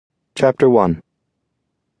Chapter 1.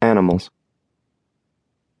 Animals.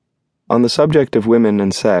 On the subject of women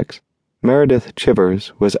and sex, Meredith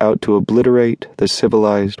Chivers was out to obliterate the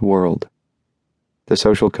civilized world. The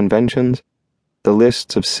social conventions, the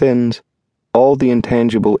lists of sins, all the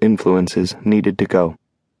intangible influences needed to go.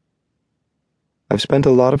 "I've spent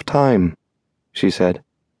a lot of time," she said,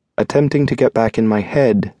 "attempting to get back in my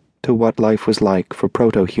head to what life was like for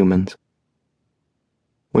proto-humans.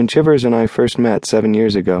 When Chivers and I first met 7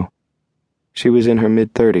 years ago, she was in her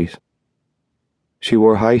mid-30s. She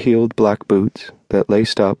wore high-heeled black boots that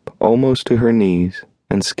laced up almost to her knees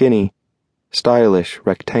and skinny, stylish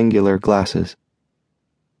rectangular glasses.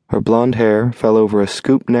 Her blonde hair fell over a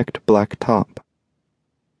scoop-necked black top.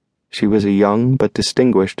 She was a young but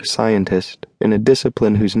distinguished scientist in a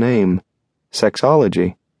discipline whose name,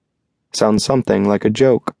 sexology, sounds something like a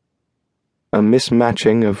joke, a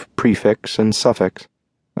mismatching of prefix and suffix,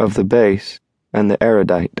 of the base and the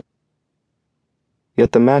erudite.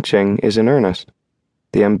 Yet the matching is in earnest.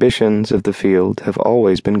 The ambitions of the field have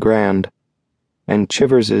always been grand, and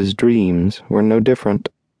Chivers's dreams were no different.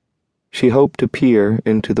 She hoped to peer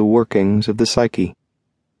into the workings of the psyche,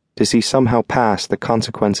 to see somehow past the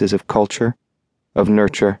consequences of culture, of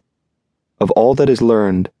nurture, of all that is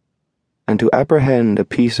learned, and to apprehend a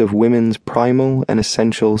piece of women's primal and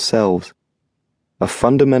essential selves, a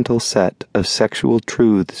fundamental set of sexual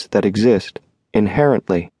truths that exist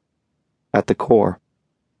inherently at the core.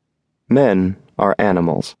 Men are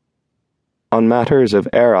animals. On matters of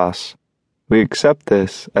eros, we accept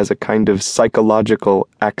this as a kind of psychological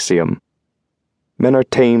axiom. Men are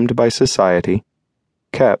tamed by society,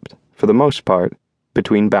 kept, for the most part,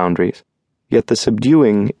 between boundaries, yet the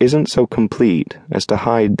subduing isn't so complete as to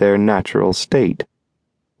hide their natural state,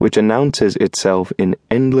 which announces itself in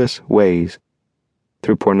endless ways,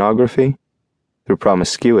 through pornography, through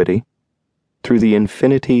promiscuity, through the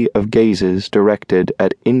infinity of gazes directed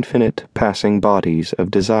at infinite passing bodies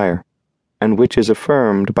of desire, and which is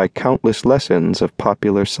affirmed by countless lessons of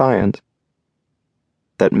popular science.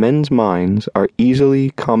 That men's minds are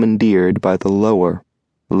easily commandeered by the lower,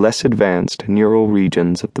 less advanced neural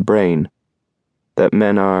regions of the brain, that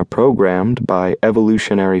men are programmed by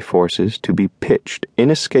evolutionary forces to be pitched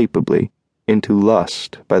inescapably into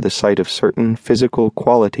lust by the sight of certain physical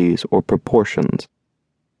qualities or proportions,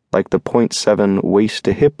 like the 0.7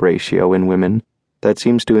 waist-to-hip ratio in women that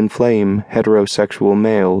seems to inflame heterosexual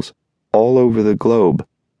males all over the globe,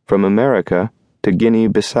 from America to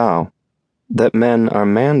Guinea-Bissau. That men are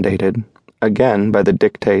mandated, again by the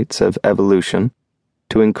dictates of evolution,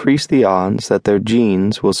 to increase the odds that their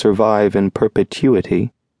genes will survive in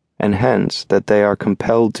perpetuity, and hence that they are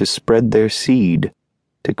compelled to spread their seed,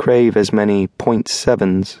 to crave as many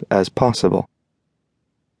 0.7s as possible.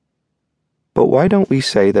 But why don't we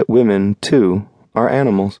say that women, too, are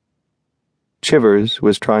animals? Chivers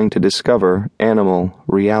was trying to discover animal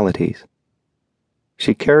realities.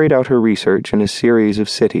 She carried out her research in a series of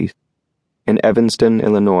cities, in Evanston,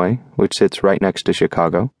 Illinois, which sits right next to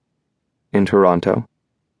Chicago, in Toronto,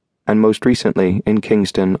 and most recently in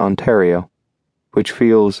Kingston, Ontario, which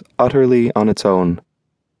feels utterly on its own,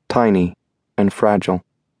 tiny and fragile.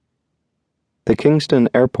 The Kingston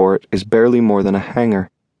airport is barely more than a hangar.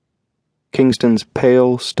 Kingston's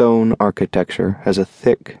pale stone architecture has a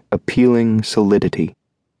thick, appealing solidity,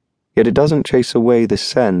 yet it doesn't chase away the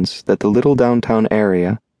sense that the little downtown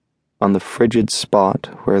area, on the frigid spot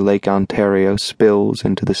where Lake Ontario spills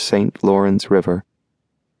into the St. Lawrence River,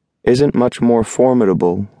 isn't much more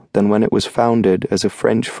formidable than when it was founded as a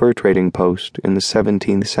French fur trading post in the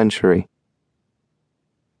 17th century.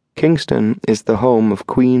 Kingston is the home of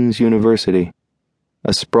Queen's University,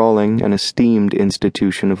 a sprawling and esteemed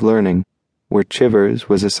institution of learning, where Chivers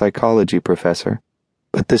was a psychology professor,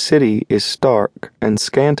 but the city is stark and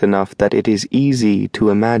scant enough that it is easy to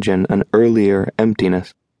imagine an earlier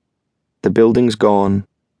emptiness. The buildings gone,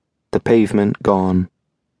 the pavement gone,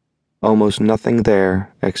 almost nothing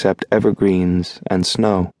there except evergreens and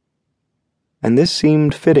snow. And this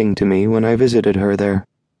seemed fitting to me when I visited her there,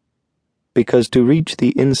 because to reach the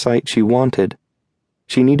insight she wanted,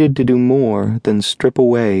 she needed to do more than strip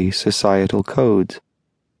away societal codes.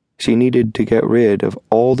 She needed to get rid of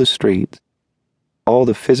all the streets, all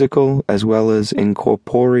the physical as well as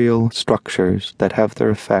incorporeal structures that have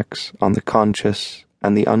their effects on the conscious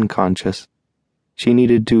and the unconscious. She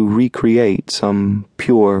needed to recreate some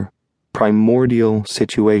pure, primordial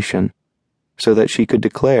situation so that she could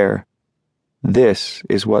declare, "This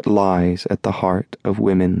is what lies at the heart of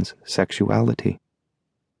women's sexuality."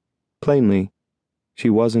 Plainly,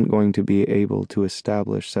 she wasn't going to be able to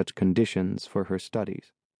establish such conditions for her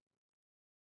studies.